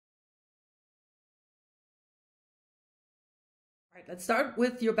All right, let's start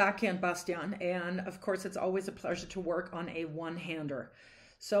with your backhand bastion. And of course, it's always a pleasure to work on a one-hander.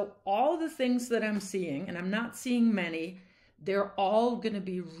 So all the things that I'm seeing, and I'm not seeing many, they're all going to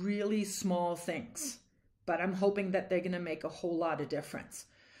be really small things, but I'm hoping that they're going to make a whole lot of difference.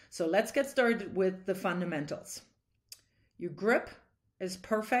 So let's get started with the fundamentals. Your grip is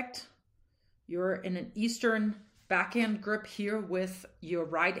perfect. You're in an Eastern backhand grip here with your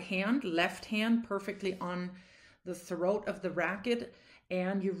right hand, left hand perfectly on the throat of the racket,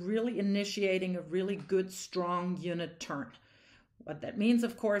 and you're really initiating a really good, strong unit turn. What that means,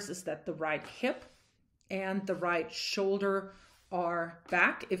 of course, is that the right hip and the right shoulder are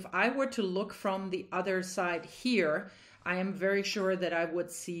back. If I were to look from the other side here, I am very sure that I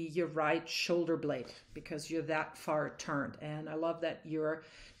would see your right shoulder blade because you're that far turned. And I love that your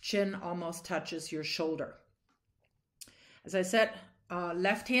chin almost touches your shoulder. As I said,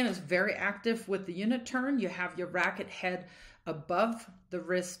 left hand is very active with the unit turn. You have your racket head above the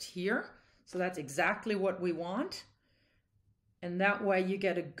wrist here. So that's exactly what we want. And that way you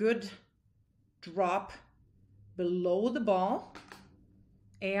get a good drop below the ball.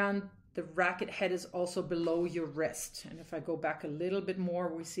 And the racket head is also below your wrist. And if I go back a little bit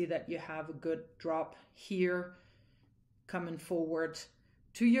more, we see that you have a good drop here coming forward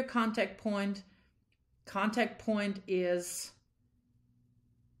to your contact point. Contact point is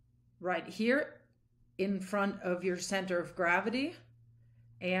right here in front of your center of gravity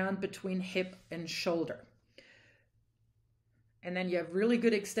and between hip and shoulder. And then you have really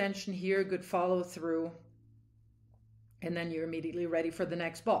good extension here, good follow through, and then you're immediately ready for the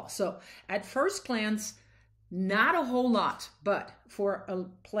next ball. So at first glance, not a whole lot, but for a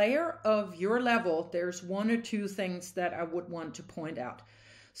player of your level, there's one or two things that I would want to point out.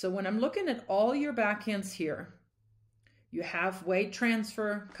 So when I'm looking at all your backhands here, you have weight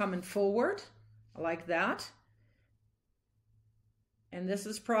transfer coming forward like that. And this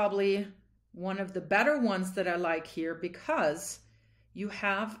is probably one of the better ones that I like here because you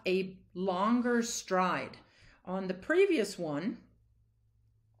have a longer stride. On the previous one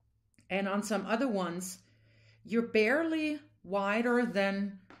and on some other ones, you're barely wider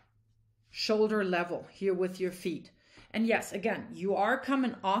than shoulder level here with your feet. And yes, again, you are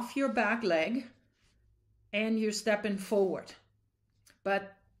coming off your back leg and you're stepping forward.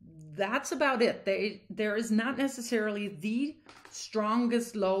 But that's about it. There is not necessarily the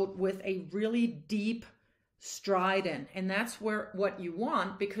strongest load with a really deep stride in. And that's what you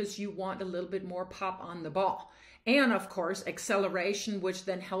want because you want a little bit more pop on the ball. And of course, acceleration, which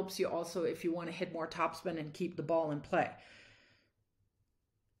then helps you also if you want to hit more topspin and keep the ball in play.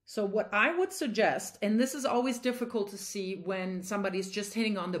 So what I would suggest, and this is always difficult to see when somebody's just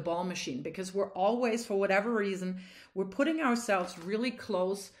hitting on the ball machine because we're always, for whatever reason, we're putting ourselves really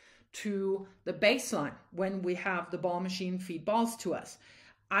close to the baseline when we have the ball machine feed balls to us.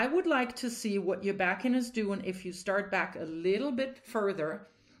 I would like to see what your backhand is doing if you start back a little bit further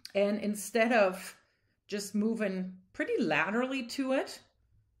and instead of just moving pretty laterally to it,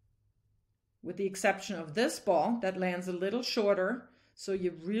 with the exception of this ball that lands a little shorter, so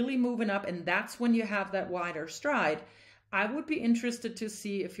you're really moving up, and that's when you have that wider stride. I would be interested to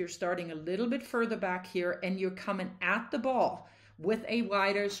see if you're starting a little bit further back here and you're coming at the ball with a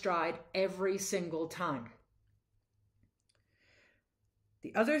wider stride every single time.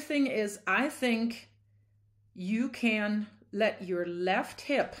 The other thing is, I think you can let your left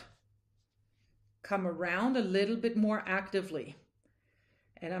hip come around a little bit more actively.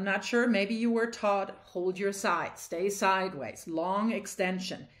 And I'm not sure, maybe you were taught, hold your side, stay sideways, long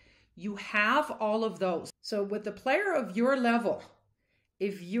extension. You have all of those. So with the player of your level,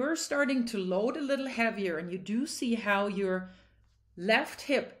 if you're starting to load a little heavier and you do see how your left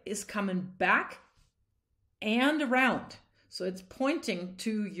hip is coming back and around, so it's pointing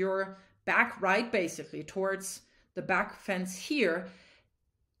to your back right, basically, towards the back fence here,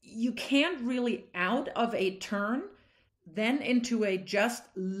 you can't really out of a turn then into a just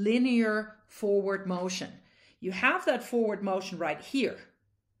linear forward motion. You have that forward motion right here,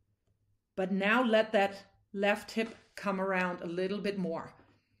 but now let that left hip come around a little bit more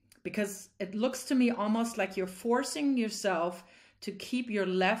because it looks to me almost like you're forcing yourself to keep your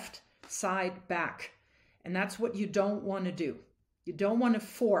left side back. And that's what you don't want to do. You don't want to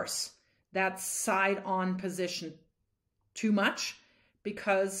force that side on position too much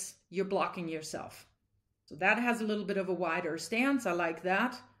because you're blocking yourself. So that has a little bit of a wider stance. I like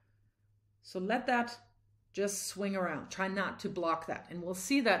that. So let that just swing around. Try not to block that. And we'll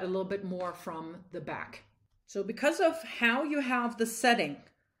see that a little bit more from the back. So because of how you have the setting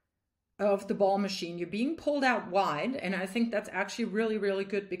of the ball machine, you're being pulled out wide. And I think that's actually really, really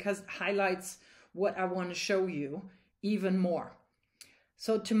good because it highlights what I want to show you even more.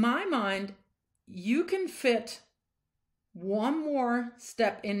 So to my mind, you can fit one more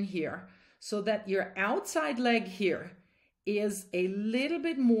step in here so that your outside leg here is a little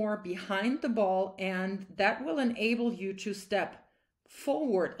bit more behind the ball, and that will enable you to step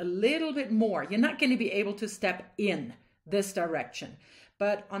forward a little bit more. You're not going to be able to step in this direction,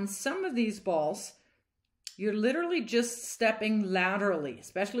 but on some of these balls, you're literally just stepping laterally,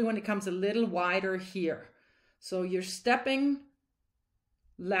 especially when it comes a little wider here. So you're stepping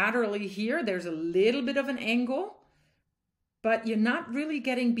laterally here. There's a little bit of an angle, but you're not really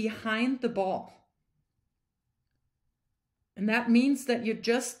getting behind the ball. And that means that you're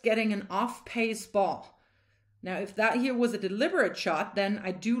just getting an off-pace ball. Now, if that here was a deliberate shot, then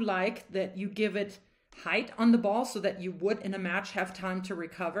I do like that you give it height on the ball so that you would in a match have time to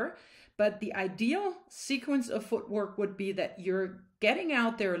recover. But the ideal sequence of footwork would be that you're getting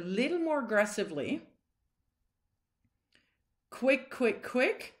out there a little more aggressively. Quick, quick,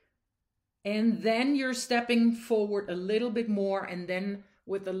 quick. And then you're stepping forward a little bit more, and then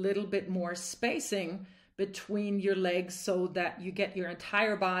with a little bit more spacing between your legs so that you get your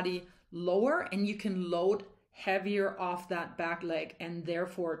entire body lower and you can load heavier off that back leg and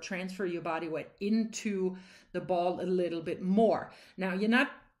therefore transfer your body weight into the ball a little bit more. Now, you're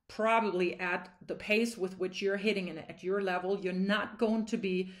not probably at the pace with which you're hitting it at your level. You're not going to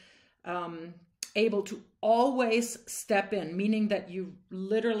be able to always step in, meaning that you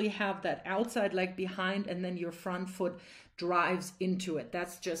literally have that outside leg behind and then your front foot drives into it.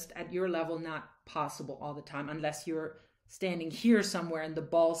 That's just at your level not possible all the time, unless you're standing here somewhere and the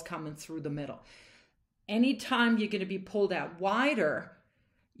ball's coming through the middle. Anytime you're going to be pulled out wider,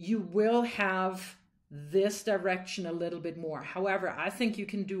 you will have this direction a little bit more. However, I think you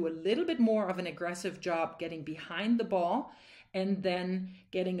can do a little bit more of an aggressive job getting behind the ball and then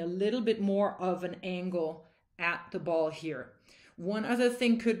getting a little bit more of an angle at the ball here. One other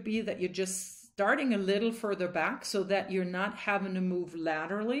thing could be that you're just starting a little further back so that you're not having to move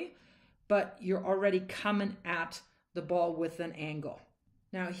laterally, but you're already coming at the ball with an angle.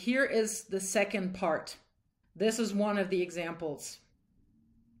 Now, here is the second part. This is one of the examples.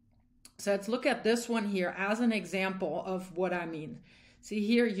 So let's look at this one here as an example of what I mean. See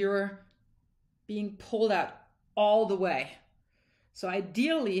here, you're being pulled out all the way. So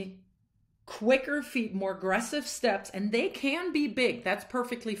ideally, quicker feet, more aggressive steps, and they can be big. That's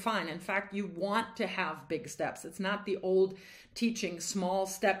perfectly fine. In fact, you want to have big steps. It's not the old teaching, small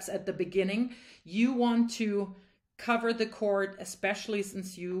steps at the beginning. You want to cover the court, especially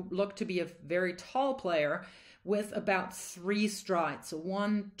since you look to be a very tall player, with about 3 strides. So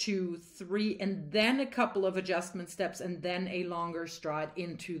 1, 2, 3, and then a couple of adjustment steps, and then a longer stride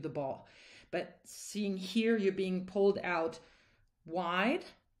into the ball. But seeing here, you're being pulled out wide.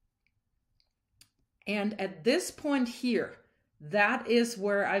 And at this point here, that is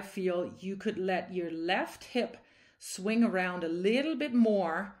where I feel you could let your left hip swing around a little bit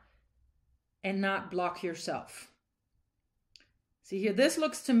more and not block yourself. See here, this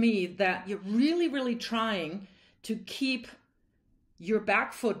looks to me that you're really trying to keep your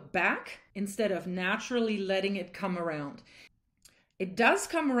back foot back instead of naturally letting it come around. It does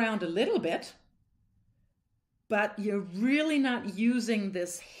come around a little bit, but you're really not using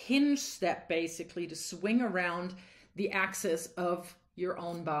this hinge step basically to swing around the axis of your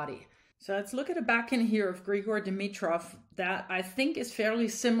own body. So let's look at a backhand here of Grigor Dimitrov that I think is fairly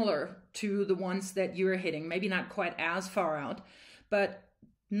similar to the ones that you're hitting. Maybe not quite as far out, but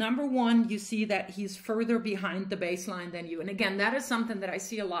number one, you see that he's further behind the baseline than you. And again, that is something that I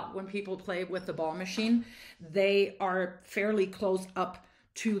see a lot when people play with the ball machine. They are fairly close up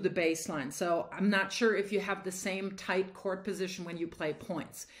to the baseline. So I'm not sure if you have the same tight court position when you play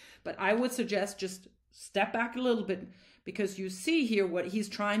points, but I would suggest just step back a little bit, because you see here what he's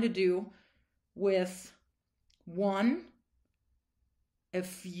trying to do with a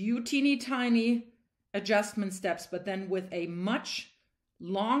few teeny tiny adjustment steps, but then with a much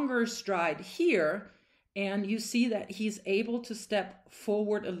longer stride here, and you see that he's able to step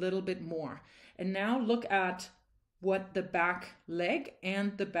forward a little bit more. And now look at what the back leg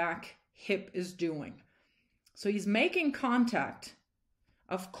and the back hip is doing. So he's making contact.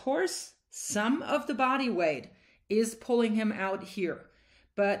 Of course, some of the body weight is pulling him out here,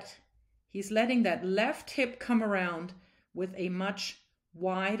 but he's letting that left hip come around with a much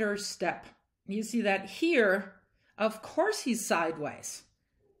wider step. You see that here, of course he's sideways,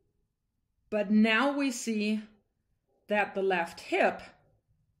 but now we see that the left hip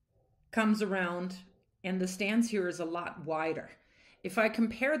comes around and the stance here is a lot wider. If I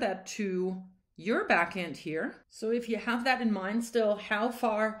compare that to your backhand here, so if you have that in mind still, how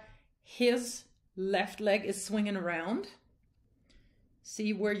far his left leg is swinging around,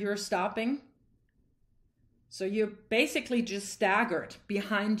 See where you're stopping? So you're basically just staggered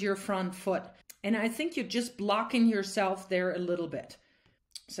behind your front foot. And I think you're just blocking yourself there a little bit.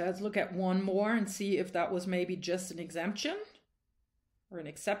 So let's look at one more and see if that was maybe just an exemption or an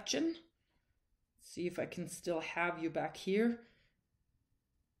exception. See if I can still have you back here.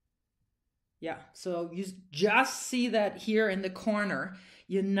 Yeah, so you just see that here in the corner,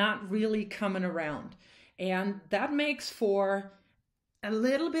 you're not really coming around. And that makes for a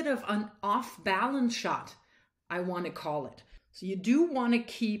little bit of an off-balance shot, I want to call it. So you do want to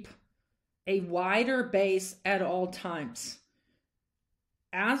keep a wider base at all times.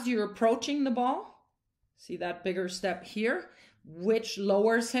 As you're approaching the ball, see that bigger step here, which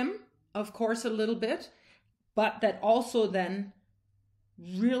lowers him, of course, a little bit, but that also then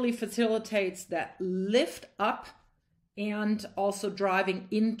really facilitates that lift up and also driving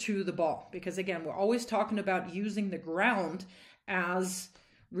into the ball. Because again, we're always talking about using the ground as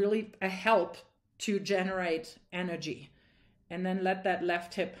really a help to generate energy. And then let that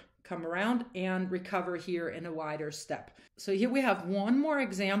left hip come around and recover here in a wider step. So here we have one more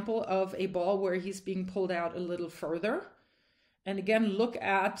example of a ball where he's being pulled out a little further. And again, look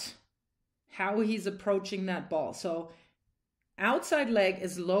at how he's approaching that ball. So outside leg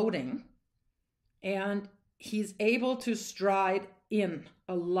is loading and he's able to stride in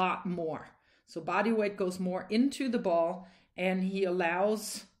a lot more. So body weight goes more into the ball and he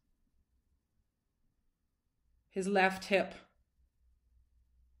allows his left hip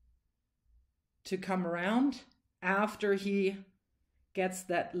to come around after he gets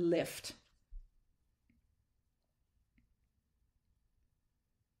that lift.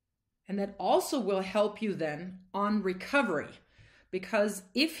 And that also will help you then on recovery, because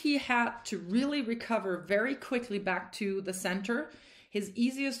if he had to really recover very quickly back to the center, his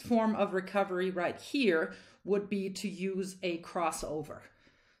easiest form of recovery right here would be to use a crossover.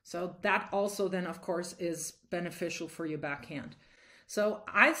 So that also then, of course, is beneficial for your backhand. So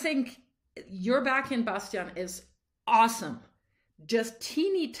I think your backhand, Bastian, is awesome. Just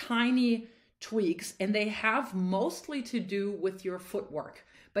teeny tiny tweaks, and they have mostly to do with your footwork.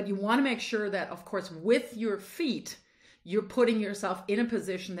 But you want to make sure that, of course, with your feet, you're putting yourself in a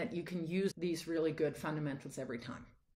position that you can use these really good fundamentals every time.